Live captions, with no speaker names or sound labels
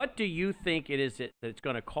do you think it is that's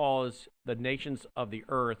going to cause the nations of the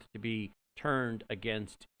earth to be turned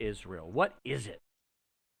against Israel? What is it?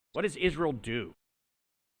 What does Israel do?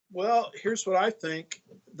 Well, here's what I think.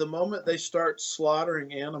 The moment they start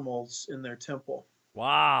slaughtering animals in their temple,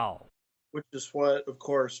 Wow. which is what, of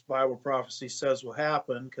course, Bible prophecy says will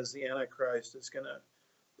happen because the Antichrist is going to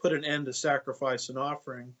put an end to sacrifice and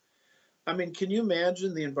offering. I mean, can you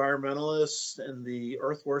imagine the environmentalists and the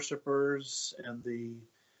earth worshippers and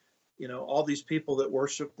all these people that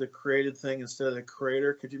worship the created thing instead of the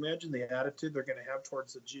creator? Could you imagine the attitude they're going to have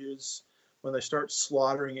towards the Jews when they start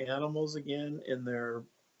slaughtering animals again in their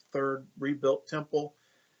third rebuilt temple?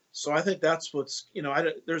 So I think that's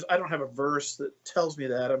I don't have a verse that tells me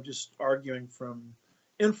that. I'm just arguing from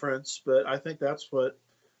inference, but I think that's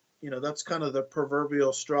that's kind of the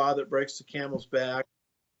proverbial straw that breaks the camel's back.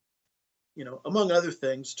 Among other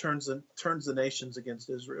things, turns the nations against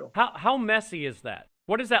Israel. How messy is that?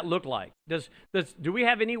 What does that look like? Do we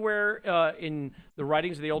have anywhere in the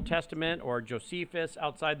writings of the Old Testament or Josephus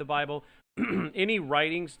outside the Bible any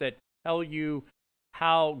writings that tell you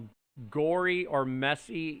how gory or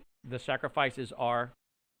messy the sacrifices are?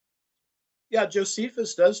 Yeah,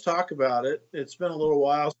 Josephus does talk about it. It's been a little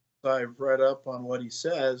while since I've read up on what he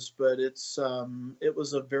says, but it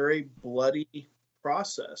was a very bloody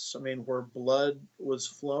process. I mean, where blood was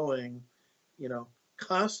flowing,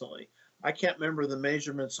 constantly. I can't remember the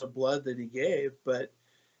measurements of blood that he gave, but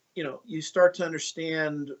you start to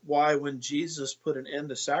understand why when Jesus put an end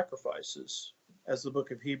to sacrifices, as the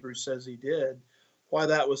book of Hebrews says he did, why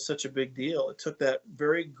that was such a big deal. It took that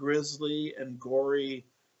very grisly and gory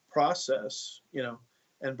process,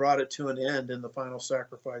 and brought it to an end in the final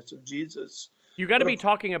sacrifice of Jesus. You got to But be of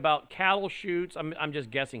talking about cattle chutes. I'm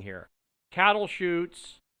just guessing here. Cattle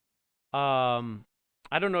chutes. Um,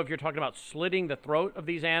 I don't know if you're talking about slitting the throat of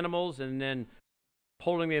these animals and then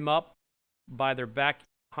pulling them up by their back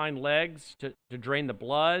hind legs to drain the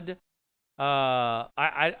blood.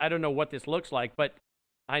 I don't know what this looks like, but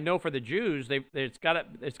I know for the Jews, it's got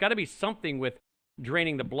to be something with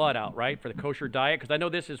draining the blood out, right, for the kosher diet. Because I know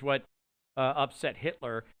this is what upset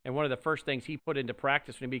Hitler, and one of the first things he put into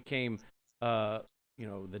practice when he became,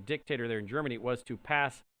 the dictator there in Germany was to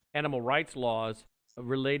pass animal rights laws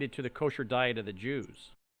related to the kosher diet of the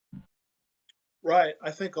Jews. right,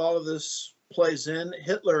 I think all of this plays in.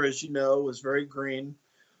 Hitler, as you know, was very green.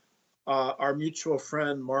 Our mutual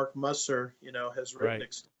friend Mark Musser, has written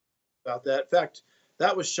Right. about that. In fact,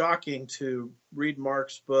 that was shocking to read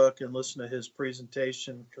Mark's book and listen to his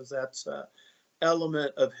presentation because that's an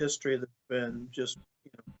element of history that's been just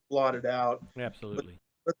blotted out. But, Absolutely.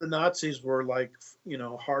 but the Nazis were like,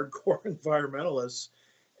 hardcore environmentalists.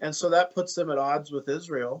 And so that puts them at odds with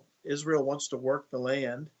Israel. Israel wants to work the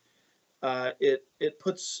land. It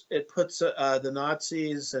puts the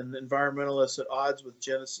Nazis and environmentalists at odds with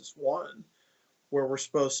Genesis 1, where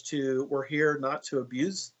we're here not to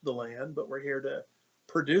abuse the land, but we're here to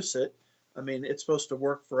produce it. I mean, it's supposed to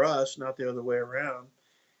work for us, not the other way around.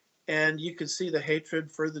 And you can see the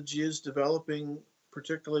hatred for the Jews developing,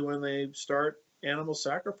 particularly when they start animal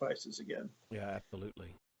sacrifices again. Yeah,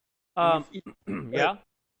 absolutely. And you, Um, you yeah.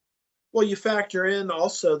 well, you factor in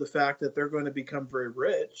also the fact that they're going to become very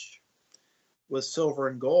rich with silver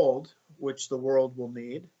and gold, which the world will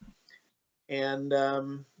need. And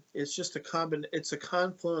it's just it's a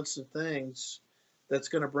confluence of things that's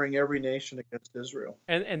going to bring every nation against Israel.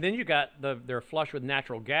 And then you got they're flush with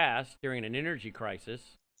natural gas during an energy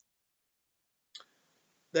crisis.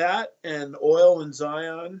 That and oil in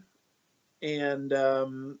Zion, and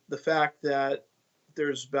the fact that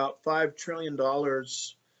there's about $5 trillion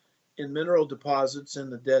in mineral deposits in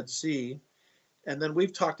the Dead Sea. And then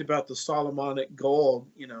we've talked about the Solomonic gold,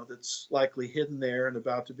 that's likely hidden there and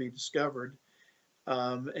about to be discovered.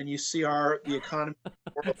 And you see the economy of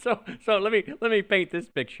the So let me paint this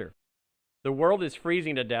picture. The world is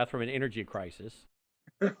freezing to death from an energy crisis.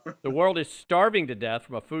 world. The world is starving to death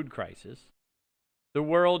from a food crisis. The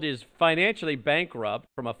world is financially bankrupt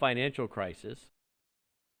from a financial crisis.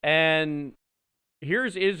 And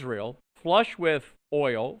here's Israel, flush with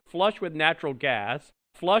oil, flush with natural gas,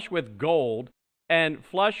 flush with gold, and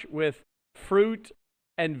flush with fruit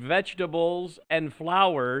and vegetables and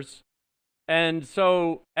flowers. And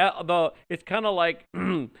so it's kind of like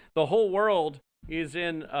the whole world is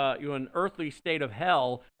in an earthly state of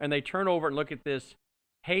hell, and they turn over and look at this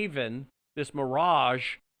haven, this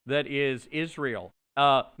mirage that is Israel.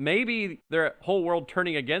 Maybe their whole world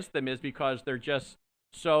turning against them is because they're just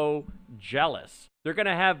so jealous. They're going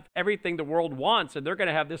to have everything the world wants, and they're going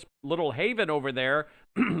to have this little haven over there,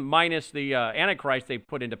 minus the Antichrist they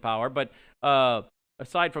put into power. But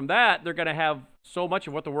aside from that, they're going to have so much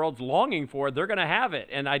of what the world's longing for, they're going to have it.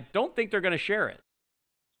 And I don't think they're going to share it.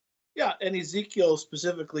 Yeah, and Ezekiel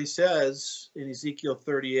specifically says in Ezekiel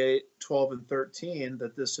 38:12 and 13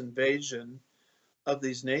 that this invasion of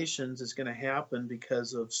these nations is going to happen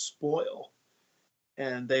because of spoil,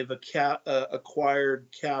 and they've acquired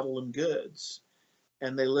cattle and goods,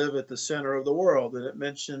 and they live at the center of the world. And it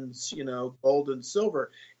mentions, gold and silver.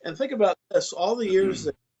 And think about this: all the years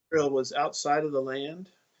that Israel was outside of the land,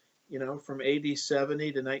 from AD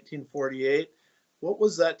 70 to 1948, what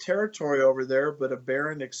was that territory over there but a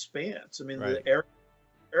barren expanse? I mean, Right. the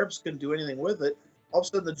Arabs couldn't do anything with it. All of a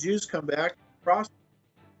sudden, the Jews come back and prosper.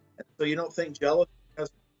 So you don't think jealousy has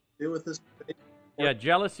to do with this? Yeah,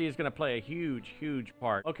 jealousy is going to play a huge, huge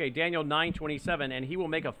part. Okay, Daniel 9:27, and he will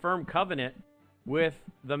make a firm covenant with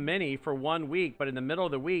the many for 1 week, but in the middle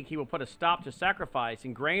of the week he will put a stop to sacrifice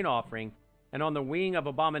and grain offering, and on the wing of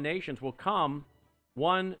abominations will come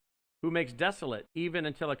one who makes desolate, even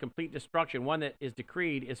until a complete destruction. One that is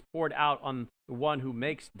decreed is poured out on the one who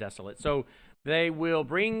makes desolate. So they will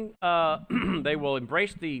bring, they will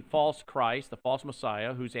embrace the false Christ, the false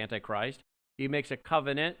Messiah, who's Antichrist. He makes a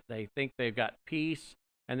covenant. They think they've got peace,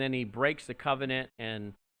 and then he breaks the covenant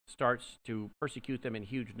and starts to persecute them in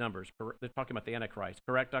huge numbers. They're talking about the Antichrist,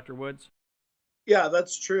 correct, Dr. Woods? Yeah,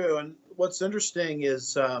 that's true. And what's interesting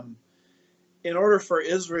is, in order for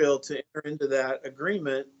Israel to enter into that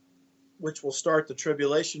agreement, which will start the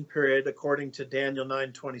tribulation period, according to Daniel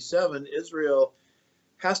 9:27, Israel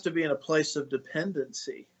has to be in a place of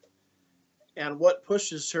dependency. And what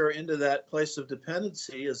pushes her into that place of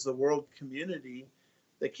dependency is the world community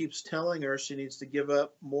that keeps telling her she needs to give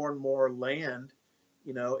up more and more land,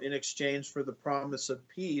 in exchange for the promise of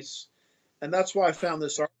peace. And that's why I found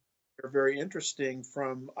this article very interesting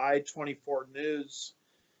from I-24 News.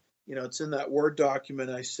 It's in that Word document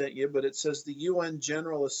I sent you, but it says the UN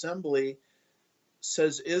General Assembly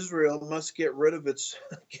says Israel must get rid of its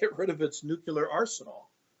nuclear arsenal.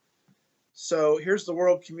 So here's the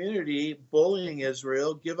world community bullying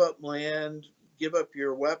Israel: give up land, give up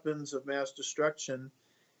your weapons of mass destruction.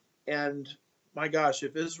 And my gosh,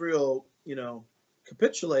 if Israel,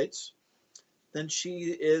 capitulates, then she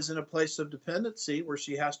is in a place of dependency where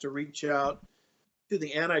she has to reach out to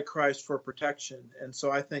the Antichrist for protection. And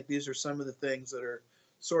so I think these are some of the things that are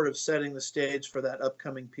sort of setting the stage for that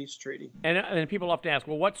upcoming peace treaty. And people often ask,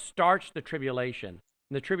 well, what starts the tribulation?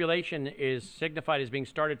 And the tribulation is signified as being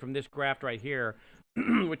started from this graph right here,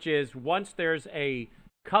 which is once there's a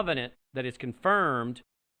covenant that is confirmed,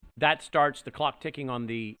 that starts the clock ticking on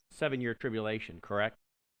the 7-year tribulation, correct?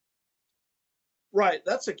 Right.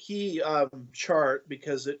 That's a key chart,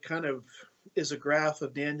 because it kind of is a graph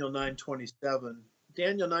of Daniel 9:27.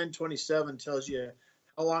 Daniel 9:27 tells you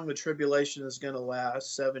how long the tribulation is going to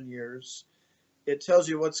last, 7 years. It tells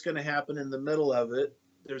you what's going to happen in the middle of it.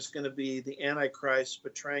 There's going to be the Antichrist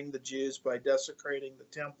betraying the Jews by desecrating the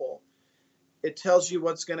temple. It tells you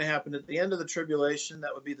what's going to happen at the end of the tribulation.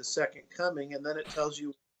 That would be the second coming. And then it tells you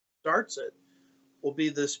what starts it will be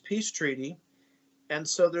this peace treaty. And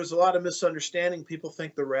so there's a lot of misunderstanding. People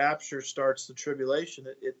think the rapture starts the tribulation.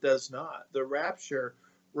 It does not. The rapture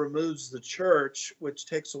removes the church, which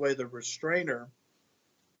takes away the restrainer,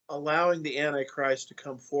 allowing the Antichrist to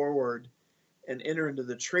come forward and enter into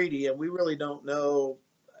the treaty. And we really don't know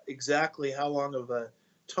exactly how long of a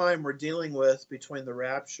time we're dealing with between the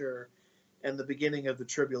rapture and the beginning of the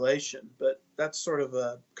tribulation. But that's sort of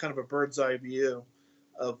a kind of a bird's eye view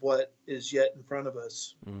of what is yet in front of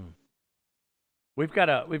us. Mm. We've got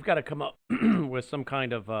to come up with some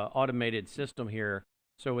kind of automated system here,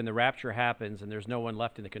 so when the rapture happens and there's no one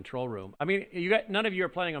left in the control room. I mean, none of you are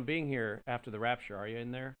planning on being here after the rapture, are you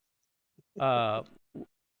in there?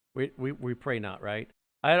 We pray not, right?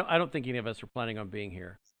 I don't think any of us are planning on being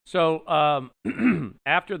here. So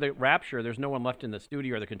after the rapture, there's no one left in the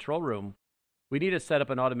studio or the control room. We need to set up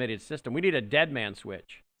an automated system. We need a dead man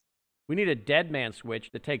switch. We need a dead man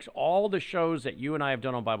switch that takes all the shows that you and I have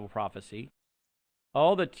done on Bible prophecy,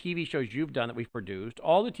 all the TV shows you've done that we've produced,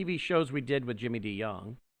 all the TV shows we did with Jimmy D.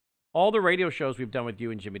 Young, all the radio shows we've done with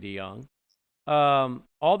you and Jimmy D. Young,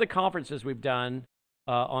 all the conferences we've done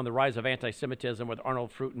on the rise of anti-Semitism with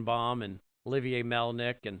Arnold Fruchtenbaum and Olivier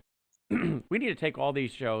Melnick. And we need to take all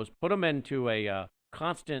these shows, put them into a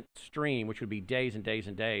constant stream, which would be days and days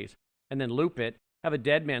and days, and then loop it, have a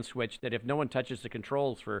dead man switch that if no one touches the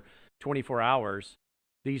controls for 24 hours,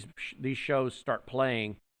 these shows start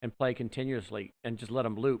playing and play continuously, and just let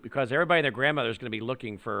them loop, because everybody and their grandmother is going to be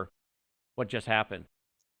looking for what just happened.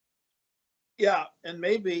 Yeah, and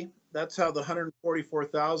maybe that's how the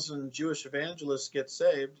 144,000 Jewish evangelists get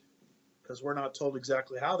saved, because we're not told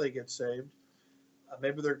exactly how they get saved.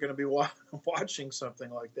 Maybe they're going to be watching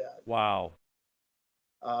something like that. Wow.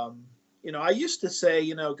 Um, I used to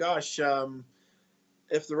say, gosh,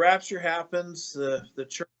 if the rapture happens, the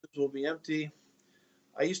churches will be empty.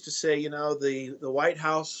 I used to say, the White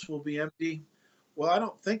House will be empty. Well, I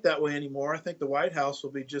don't think that way anymore. I think the White House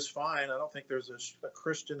will be just fine. I don't think there's a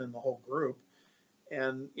Christian in the whole group.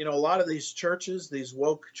 And a lot of these churches, these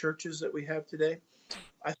woke churches that we have today,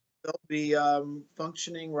 I think they'll be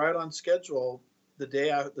functioning right on schedule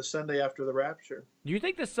the Sunday after the rapture. Do you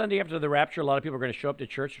think this Sunday after the rapture, a lot of people are going to show up to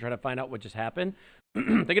church to try to find out what just happened? They're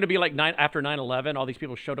going to be like after 9/11, all these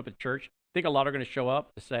people showed up at church. I think a lot are going to show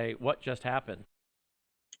up to say, what just happened?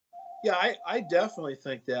 Yeah, I definitely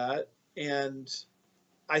think that. And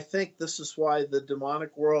I think this is why the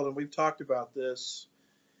demonic world, and we've talked about this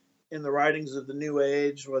in the writings of the New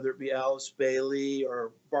Age, whether it be Alice Bailey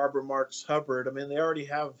or Barbara Marx Hubbard, I mean, they already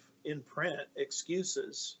have in print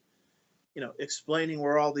excuses, explaining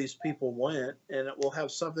where all these people went, and it will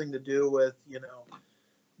have something to do with,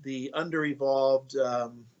 the under-evolved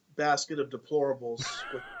basket of deplorables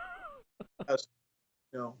with us,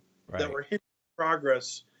 that Right. were hidden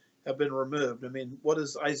progress have been removed. I mean, what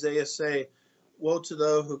does Isaiah say? Woe to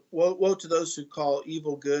those who call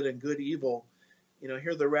evil good and good evil.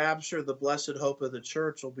 Here the rapture, the blessed hope of the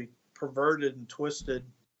church will be perverted and twisted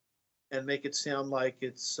and make it sound like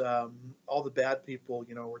it's all the bad people,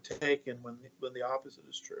 were taken when the opposite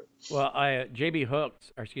is true. Well,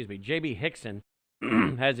 JB Hickson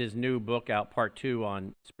has his new book out, part 2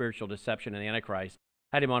 on spiritual deception and the Antichrist.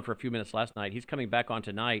 Had him on for a few minutes last night. He's coming back on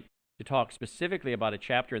tonight to talk specifically about a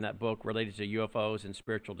chapter in that book related to UFOs and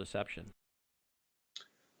spiritual deception.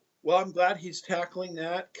 Well, I'm glad he's tackling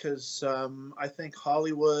that because I think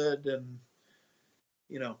Hollywood and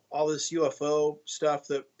all this UFO stuff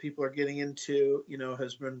that people are getting into,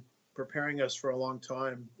 has been preparing us for a long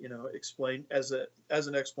time. Explain as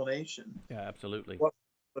an explanation. Yeah, absolutely. What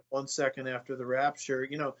 1 second after the rapture?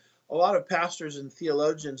 A lot of pastors and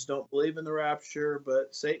theologians don't believe in the rapture,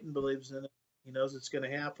 but Satan believes in it. He knows it's going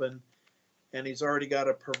to happen, and he's already got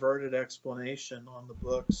a perverted explanation on the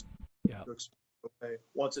books Yeah. to explain away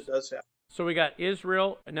once it does happen. So we got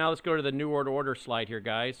Israel. Now let's go to the New World Order slide here,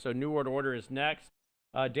 guys. So New World Order is next.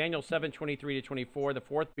 Daniel 7:23-24. The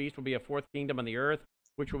fourth beast will be a fourth kingdom on the earth,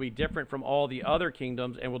 which will be different from all the other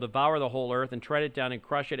kingdoms, and will devour the whole earth and tread it down and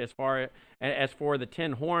crush it. As for the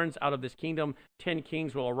 10 horns, out of this kingdom 10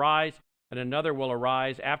 kings will arise, and another will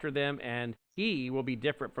arise after them, and he will be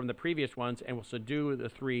different from the previous ones and will subdue the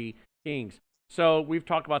 3 kings. So we've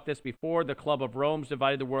talked about this before. The Club of Rome's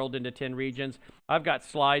divided the world into 10 regions. I've got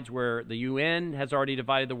slides where the UN has already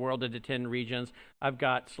divided the world into 10 regions. I've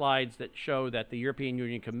got slides that show that the European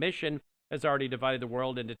Union Commission has already divided the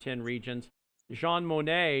world into 10 regions. Jean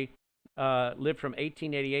Monnet lived from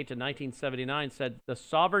 1888 to 1979, said, the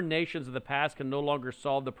sovereign nations of the past can no longer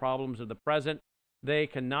solve the problems of the present. They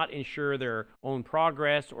cannot ensure their own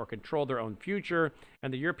progress or control their own future,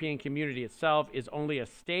 and the European community itself is only a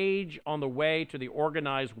stage on the way to the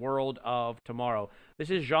organized world of tomorrow.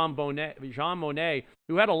 This is Jean Monnet,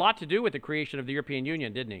 who had a lot to do with the creation of the European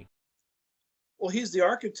Union, didn't he? Well, he's the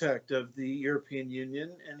architect of the European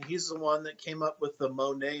Union, and he's the one that came up with the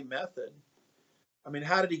Monet method. I mean,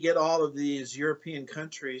 how did he get all of these European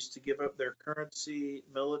countries to give up their currency,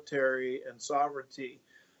 military, and sovereignty?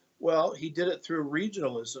 Well, he did it through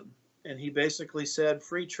regionalism, and he basically said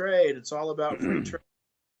free trade. It's all about free trade.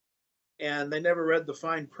 And they never read the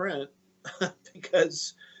fine print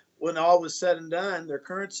because when all was said and done, their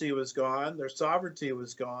currency was gone, their sovereignty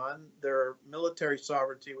was gone, their military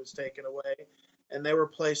sovereignty was taken away, and they were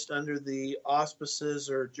placed under the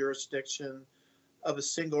auspices or jurisdiction of a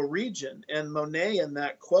single region. And Monet, in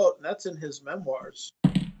that quote, and that's in his memoirs,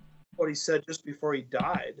 what he said just before he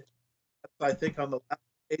died, I think on the last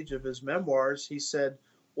page of his memoirs, he said,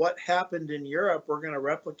 what happened in Europe, we're going to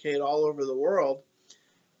replicate all over the world.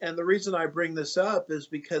 And the reason I bring this up is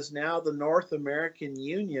because now the North American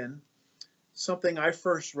Union, something I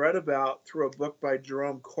first read about through a book by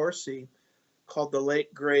Jerome Corsi called The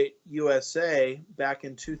Late Great USA back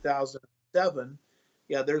in 2007.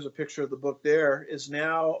 Yeah, there's a picture of the book there, is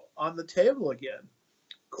now on the table again.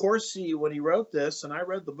 Corsi, when he wrote this, and I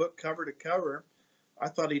read the book cover to cover, I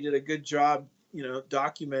thought he did a good job,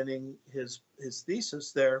 documenting his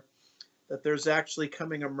thesis there, that there's actually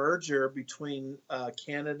coming a merger between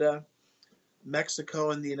Canada,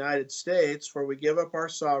 Mexico, and the United States, where we give up our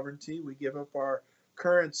sovereignty, we give up our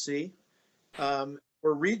currency, we're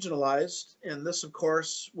regionalized, and this, of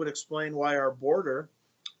course, would explain why our border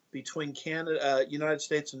between Canada, United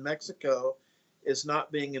States, and Mexico is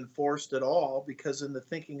not being enforced at all, because in the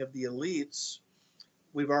thinking of the elites,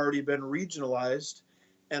 we've already been regionalized.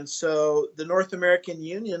 And so the North American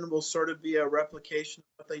Union will sort of be a replication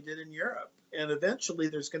of what they did in Europe. And eventually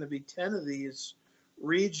there's going to be 10 of these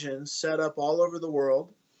regions set up all over the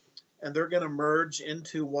world, and they're going to merge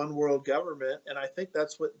into one world government. And I think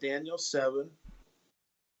that's what Daniel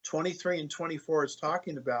 7:23 and 24 is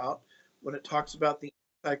talking about when it talks about the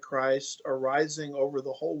Antichrist arising over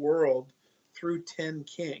the whole world through 10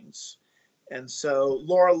 kings. And so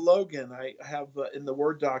Laura Logan, I have in the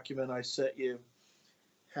Word document I sent you,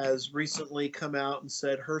 has recently come out and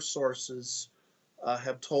said her sources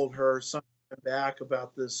have told her something back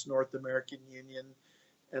about this North American Union.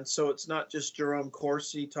 And so it's not just Jerome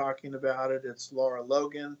Corsi talking about it, it's Laura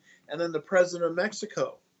Logan. And then the president of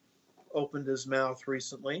Mexico opened his mouth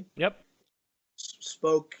recently, Yep.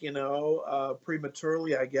 spoke,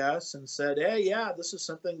 prematurely, I guess, and said, "Hey, yeah, this is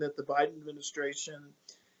something that the Biden administration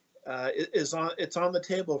is on. It's on the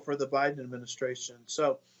table for the Biden administration."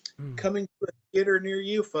 So, coming to a theater near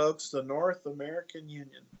you, folks, the North American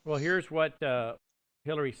Union. Well, here's what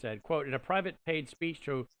Hillary said. Quote, in a private paid speech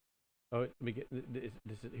to, let me get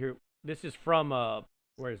this is here. This is from,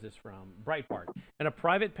 where is this from? Breitbart. In a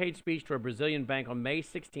private paid speech to a Brazilian bank on May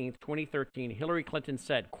 16th, 2013, Hillary Clinton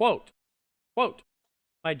said, quote,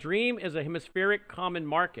 my dream is a hemispheric common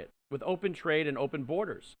market with open trade and open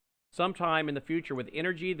borders, sometime in the future with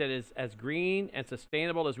energy that is as green and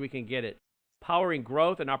sustainable as we can get it, powering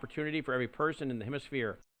growth and opportunity for every person in the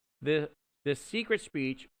hemisphere. This secret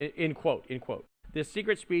speech, end quote, this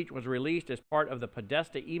secret speech was released as part of the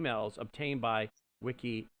Podesta emails obtained by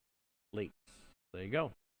WikiLeaks. There you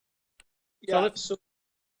go. Yeah.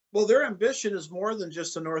 Well, their ambition is more than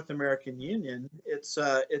just a North American Union. It's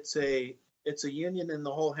a union in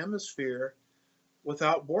the whole hemisphere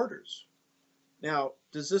without borders. Now,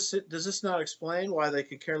 does this not explain why they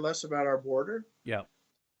could care less about our border? Yeah.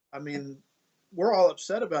 I mean, we're all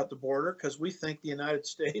upset about the border because we think the United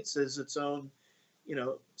States is its own,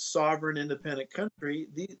 sovereign, independent country.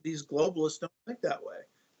 These globalists don't think that way.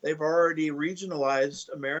 They've already regionalized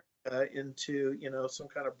America into, some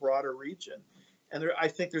kind of broader region. And I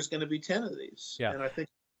think there's going to be 10 of these. Yeah. And I think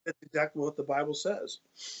that's exactly what the Bible says.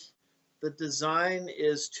 The design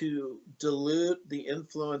is to dilute the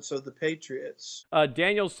influence of the patriots.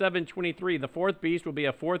 Daniel 7:23, the fourth beast will be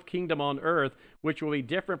a fourth kingdom on earth, which will be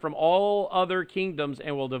different from all other kingdoms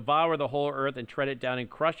and will devour the whole earth and tread it down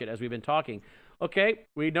and crush it, as we've been talking. Okay,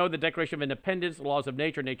 we know the Declaration of Independence, the laws of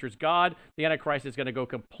nature, nature's God. The Antichrist is going to go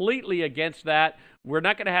completely against that. We're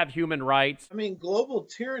not going to have human rights. I mean, global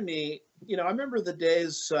tyranny, I remember the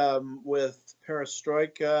days with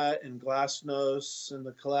perestroika and glasnost and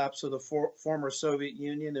the collapse of the former Soviet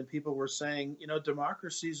Union, and people were saying,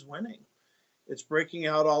 democracy's winning. It's breaking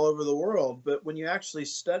out all over the world. But when you actually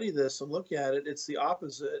study this and look at it, it's the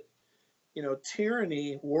opposite.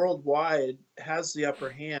 Tyranny worldwide has the upper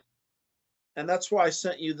hand. And that's why I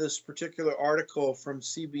sent you this particular article from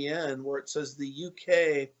CBN where it says the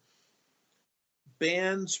UK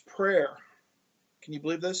bans prayer. Can you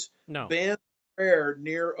believe this? No. Bans prayer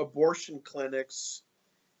near abortion clinics,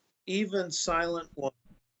 even silent ones.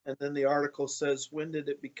 And then the article says, when did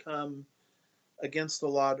it become against the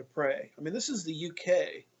law to pray? I mean, this is the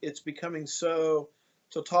UK. It's becoming so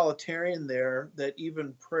totalitarian there that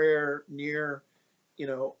even prayer near,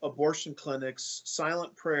 abortion clinics,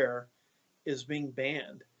 silent prayer, is being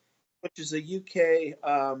banned, which is a UK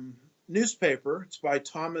newspaper. It's by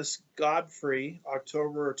Thomas Godfrey,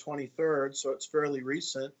 October 23rd, so it's fairly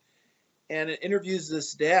recent. And it interviews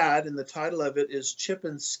this dad, and the title of it is Chip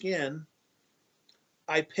and Skin.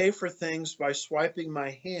 I pay for things by swiping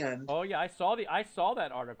my hand. Oh yeah, I saw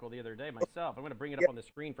that article the other day myself. I'm going to bring it up on the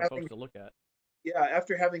screen for folks to look at. Yeah,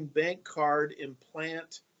 after having bank card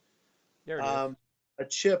implant there it is. A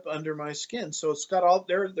chip under my skin. So it's got all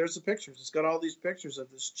there's the pictures. It's got all these pictures of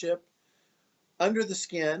this chip under the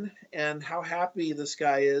skin and how happy this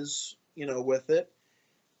guy is, with it.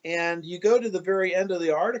 And you go to the very end of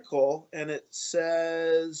the article and it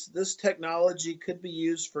says this technology could be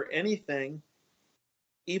used for anything,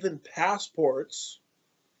 even passports,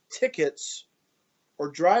 tickets, or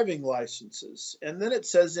driving licenses. And then it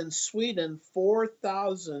says in Sweden,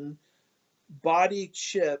 4,000 body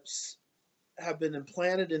chips have been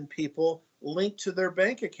implanted in people linked to their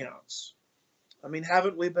bank accounts. I mean,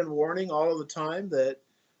 haven't we been warning all of the time that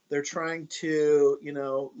they're trying to,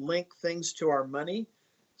 link things to our money?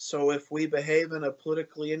 So if we behave in a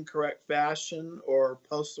politically incorrect fashion or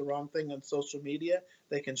post the wrong thing on social media,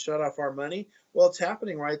 they can shut off our money. Well, it's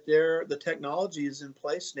happening right there. The technology is in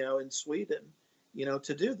place now in Sweden,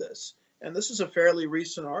 to do this. And this is a fairly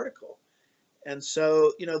recent article. And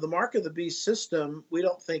so, the mark of the beast system, we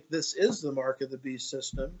don't think this is the mark of the beast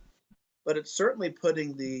system, but it's certainly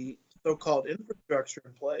putting the so-called infrastructure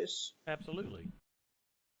in place Absolutely.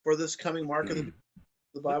 for this coming mark of the beast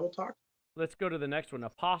the Let, Bible talks. let's go to the next one,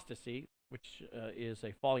 apostasy, which is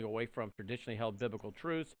a falling away from traditionally held biblical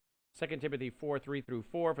truths. 2 Timothy 4:3-4,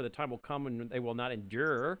 for the time will come when they will not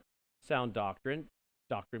endure sound doctrine.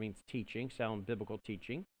 Doctrine means teaching, sound biblical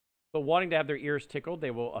teaching. But wanting to have their ears tickled,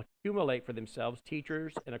 they will accumulate for themselves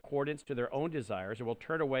teachers in accordance to their own desires, and will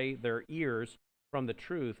turn away their ears from the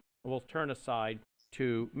truth, and will turn aside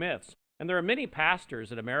to myths. And there are many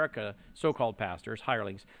pastors in America, so-called pastors,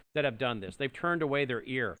 hirelings, that have done this. They've turned away their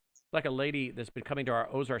ear. Like a lady that's been coming to our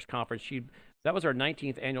Ozarks conference. That was our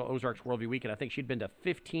 19th annual Ozarks Worldview Weekend. I think she'd been to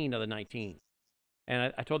 15 of the 19.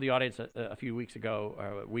 And I told the audience a few weeks ago,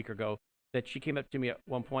 or a week ago, that she came up to me at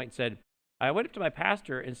one point and said, I went up to my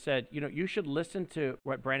pastor and said, you should listen to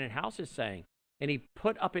what Brandon House is saying. And he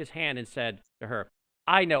put up his hand and said to her,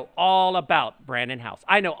 I know all about Brandon House.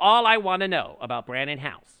 I know all I want to know about Brandon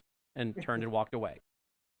House. And turned and walked away.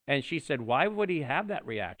 And she said, why would he have that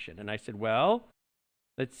reaction? And I said, well,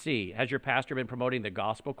 let's see. Has your pastor been promoting the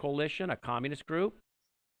Gospel Coalition, a communist group,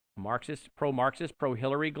 Marxist,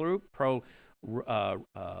 pro-Hillary group,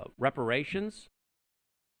 reparations,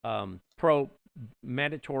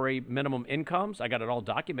 pro-mandatory minimum incomes? I got it all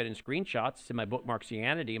documented in screenshots. It's in my book,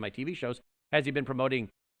 Marxianity, and my TV shows. Has he been promoting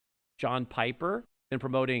John Piper? Been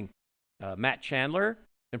promoting Matt Chandler?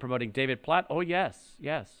 Been promoting David Platt? Oh, yes.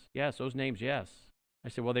 Those names, yes. I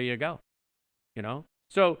said, well, there you go.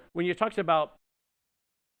 So when you talk about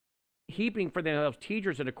heaping for themselves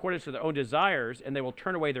teachers in accordance to their own desires, and they will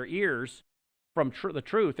turn away their ears from the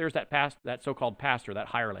truth, there's that so-called pastor, that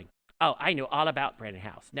hireling. Oh, I know all about Brandon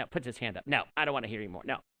House. Now, puts his hand up. No, I don't want to hear anymore.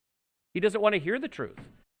 No. He doesn't want to hear the truth.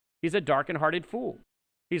 He's a dark-hearted fool.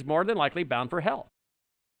 He's more than likely bound for hell.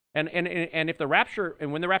 And if the rapture,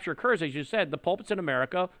 and when the rapture occurs, as you said, the pulpits in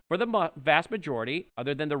America, for the vast majority,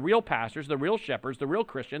 other than the real pastors, the real shepherds, the real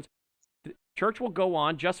Christians, the church will go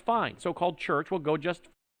on just fine. So-called church will go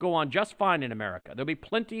on just fine in America. There'll be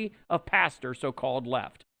plenty of pastors, so-called,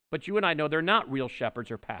 left. But you and I know they're not real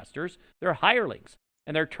shepherds or pastors. They're hirelings.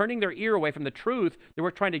 And they're turning their ear away from the truth that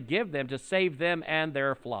we're trying to give them to save them and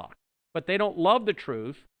their flock. But they don't love the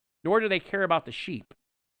truth, nor do they care about the sheep,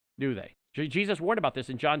 do they? Jesus warned about this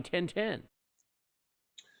in John 10:10.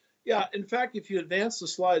 Yeah, in fact, if you advance the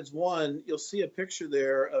slides one, you'll see a picture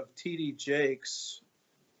there of T.D. Jakes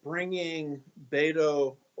bringing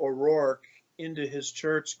Beto O'Rourke into his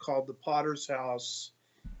church called the Potter's House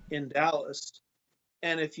in Dallas.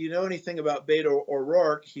 And if you know anything about Beto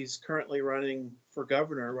O'Rourke, he's currently running for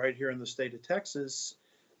governor right here in the state of Texas.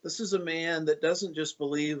 This is a man that doesn't just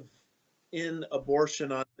believe in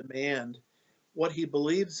abortion on demand. What he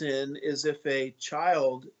believes in is if a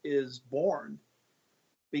child is born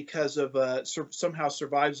because of somehow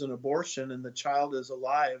survives an abortion and the child is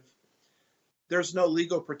alive, there's no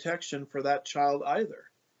legal protection for that child either.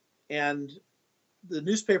 And the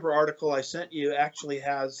newspaper article I sent you actually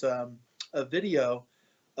has a video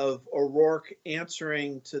of O'Rourke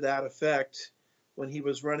answering to that effect when he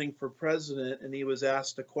was running for president, and he was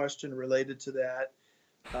asked a question related to that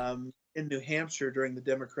in New Hampshire during the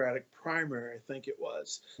Democratic primary, I think it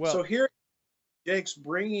was. Well, so here Jake's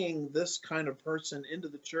bringing this kind of person into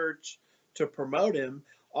the church to promote him.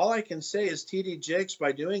 All I can say is T.D. Jakes,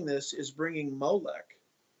 by doing this, is bringing Molech,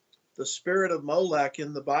 the spirit of Molech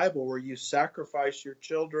in the Bible, where you sacrifice your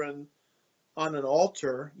children on an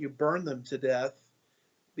altar, you burn them to death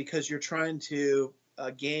because you're trying to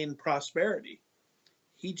gain prosperity.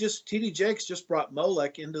 T.D. Jakes just brought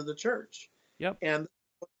Molech into the church. Yep. And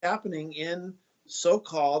what's happening in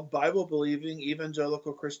so-called Bible-believing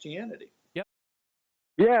evangelical Christianity. Yep.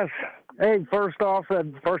 Yes. Hey, first off,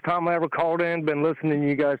 first time I ever called in, been listening to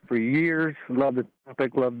you guys for years. Love the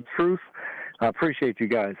topic, love the truth. I appreciate you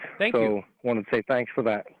guys. Thank you. So wanted to say thanks for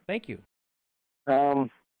that. Thank you.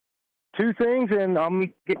 Two things, and I'll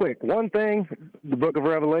make it quick. One thing, the book of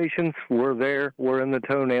Revelations, we're there. We're in the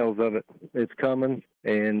toenails of it. It's coming,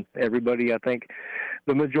 and everybody, I think,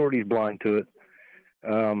 the majority is blind to it.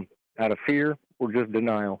 Out of fear or just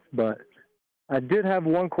denial. But I did have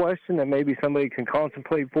one question that maybe somebody can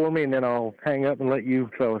contemplate for me, and then I'll hang up and let you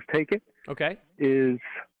fellas take it. Okay. Is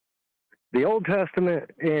the Old Testament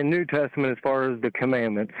and New Testament, as far as the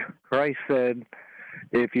commandments, Christ said,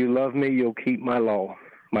 if you love me, you'll keep my law,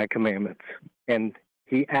 my commandments. And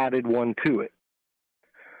he added one to it.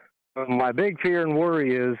 My big fear and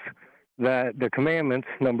worry is that the commandments,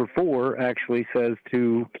 number 4, actually says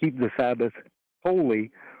to keep the Sabbath holy.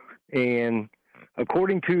 And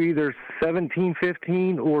according to either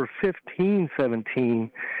 1715 or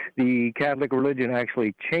 1517, the Catholic religion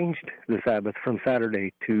actually changed the Sabbath from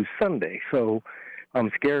Saturday to Sunday. So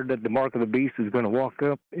I'm scared that the mark of the beast is going to walk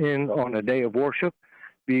up in on a day of worship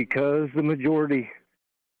because the majority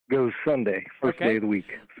goes Sunday, first day of the week.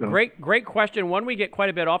 So. Great question. One we get quite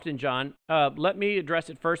a bit often, John. Let me address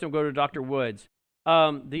it first and we'll go to Dr. Woods.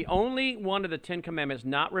 The only one of the Ten Commandments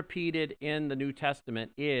not repeated in the New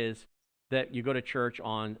Testament is that you go to church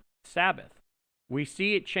on Sabbath. We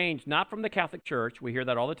see it changed, not from the Catholic Church. We hear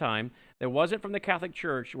that all the time. It wasn't from the Catholic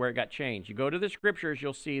Church where it got changed. You go to the scriptures,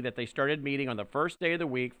 you'll see that they started meeting on the first day of the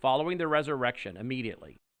week following the resurrection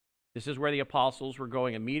immediately. This is where the apostles were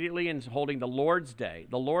going immediately and holding the Lord's Day.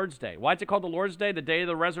 The Lord's Day. Why is it called the Lord's Day? The day of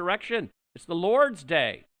the resurrection. It's the Lord's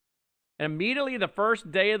Day. And immediately the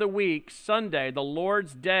first day of the week, Sunday, the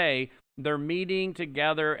Lord's Day, they're meeting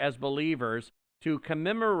together as believers to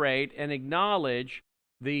commemorate and acknowledge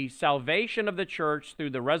the salvation of the church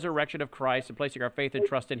through the resurrection of Christ and placing our faith and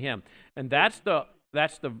trust in Him. And that's the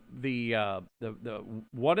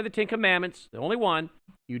one of the Ten Commandments, the only one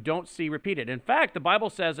you don't see repeated. In fact, the Bible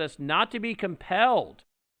says us not to be compelled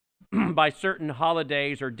by certain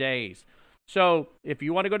holidays or days. So if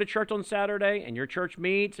you want to go to church on Saturday and your church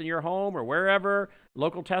meets in your home or wherever,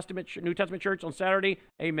 local Testament, New Testament church on Saturday,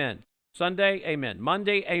 amen. Sunday, amen.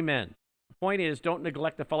 Monday, amen. The point is, don't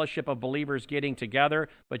neglect the fellowship of believers getting together,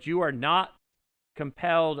 but you are not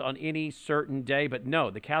compelled on any certain day. But no,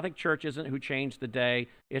 the Catholic Church isn't who changed the day.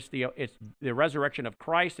 It's the resurrection of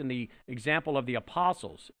Christ and the example of the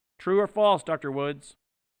apostles. True or false, Dr. Woods?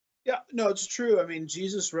 Yeah, no, it's true. I mean,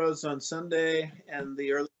 Jesus rose on Sunday, and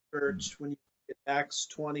the early church, when you get Acts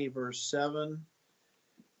 20, verse 7,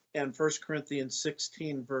 and 1 Corinthians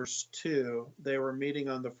 16, verse 2, they were meeting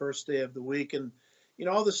on the first day of the week. And, you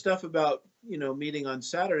know, all the stuff about, you know, meeting on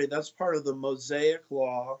Saturday, that's part of the Mosaic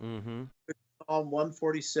law. Mm-hmm. Psalm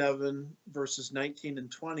 147, verses 19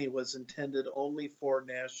 and 20 was intended only for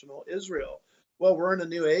national Israel. Well, we're in a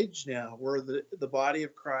new age now. We're the body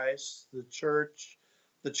of Christ, the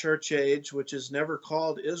church age, which is never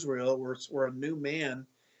called Israel. We're a new man.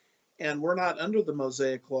 And we're not under the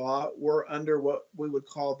Mosaic law. We're under what we would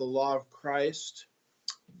call the law of Christ,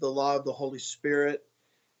 the law of the Holy Spirit.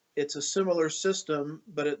 It's a similar system,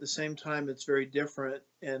 but at the same time, it's very different.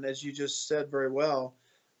 And as you just said very well,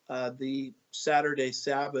 the Saturday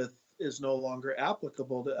Sabbath is no longer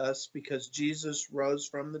applicable to us because Jesus rose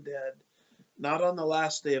from the dead, not on the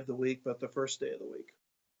last day of the week, but the first day of the week.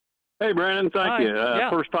 Hey, Brandon, thank you. Yeah.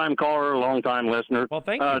 First-time caller, long-time listener. Well,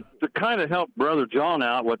 thank you. To kind of help Brother John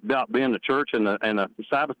out about being the church and the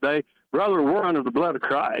Sabbath day, brother, we're under the blood of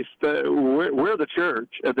Christ. We're the church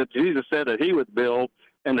that Jesus said that He would build,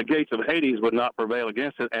 and the gates of Hades would not prevail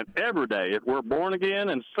against it. And every day, if we're born again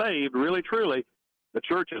and saved, really, truly, the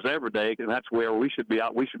church is every day, and that's where we should be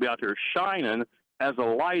out. We should be out there shining as a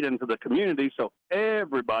light into the community so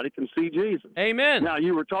everybody can see Jesus. Amen. Now,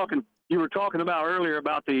 you were talking about earlier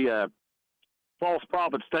about the false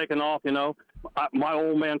prophets taking off. You know, my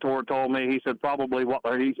old mentor told me, he said probably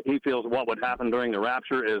he feels what would happen during the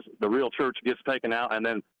rapture is the real church gets taken out, and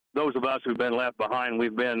then those of us who've been left behind,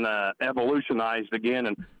 we've been evolutionized again,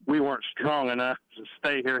 and we weren't strong enough to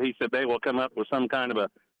stay here. He said they will come up with some kind of a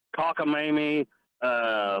cockamamie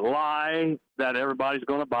lie that everybody's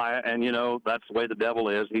going to buy it, and you know that's the way the devil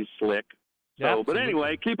is. He's slick. So, but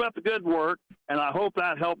anyway, keep up the good work, and I hope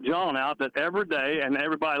that helped John out, that every day, and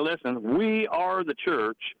everybody listen, we are the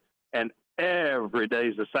church, and every day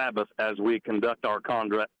is the Sabbath as we conduct our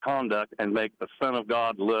conduct and make the Son of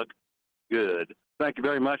God look good. Thank you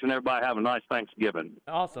very much, and everybody have a nice Thanksgiving.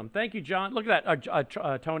 Awesome. Thank you, John. Look at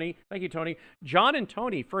that, Tony. Thank you, Tony. John and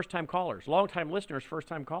Tony, first-time callers. Long-time listeners,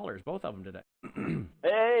 first-time callers, both of them today.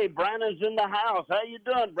 Hey, Brandon's in the house. How you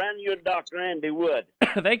doing, Brandon? You and Dr. Andy Wood.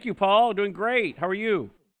 Thank you, Paul. Doing great. How are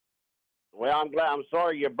you? Well, I'm glad. I'm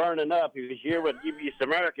sorry you're burning up. This year would give you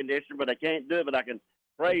some air conditioner, but I can't do it, but I can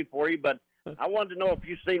pray for you. But I wanted to know if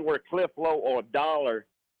you've seen where Cliff Lowe or Dollar,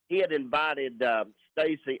 he had invited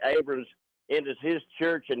Stacey Abrams into his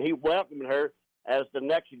church, and he welcomed her as the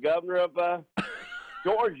next governor of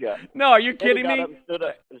Georgia. No, are you kidding me? And stood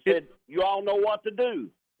up and said, "You all know what to do."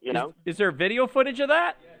 You know. Is there video footage of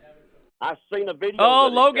that? I've seen a video. Oh,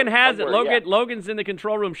 Logan has it. Yeah. Logan's in the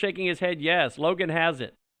control room shaking his head. Yes, Logan has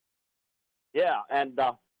it. Yeah, and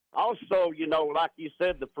also, you know, like you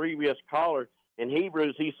said, the previous caller in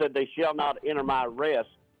Hebrews, he said, "They shall not enter my rest."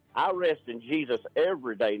 I rest in Jesus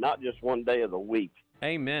every day, not just one day of the week.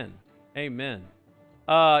 Amen. Amen.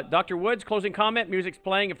 Dr. Woods, closing comment. Music's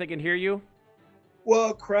playing if they can hear you.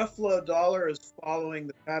 Well, Creflo Dollar is following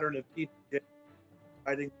the pattern of PJ,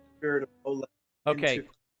 fighting the spirit of Oleg. Okay. into-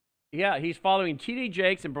 Yeah, he's following T.D.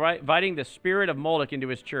 Jakes and inviting the spirit of Moloch into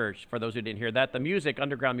his church. For those who didn't hear that, the music,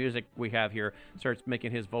 underground music we have here, starts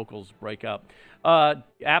making his vocals break up.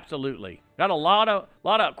 Absolutely. Got a lot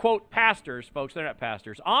of quote pastors, folks. They're not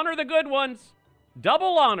pastors. Honor the good ones.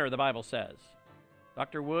 Double honor, the Bible says.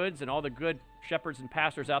 Dr. Woods and all the good shepherds and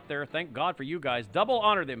pastors out there, thank God for you guys. Double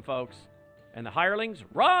honor them, folks. And the hirelings,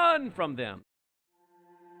 run from them.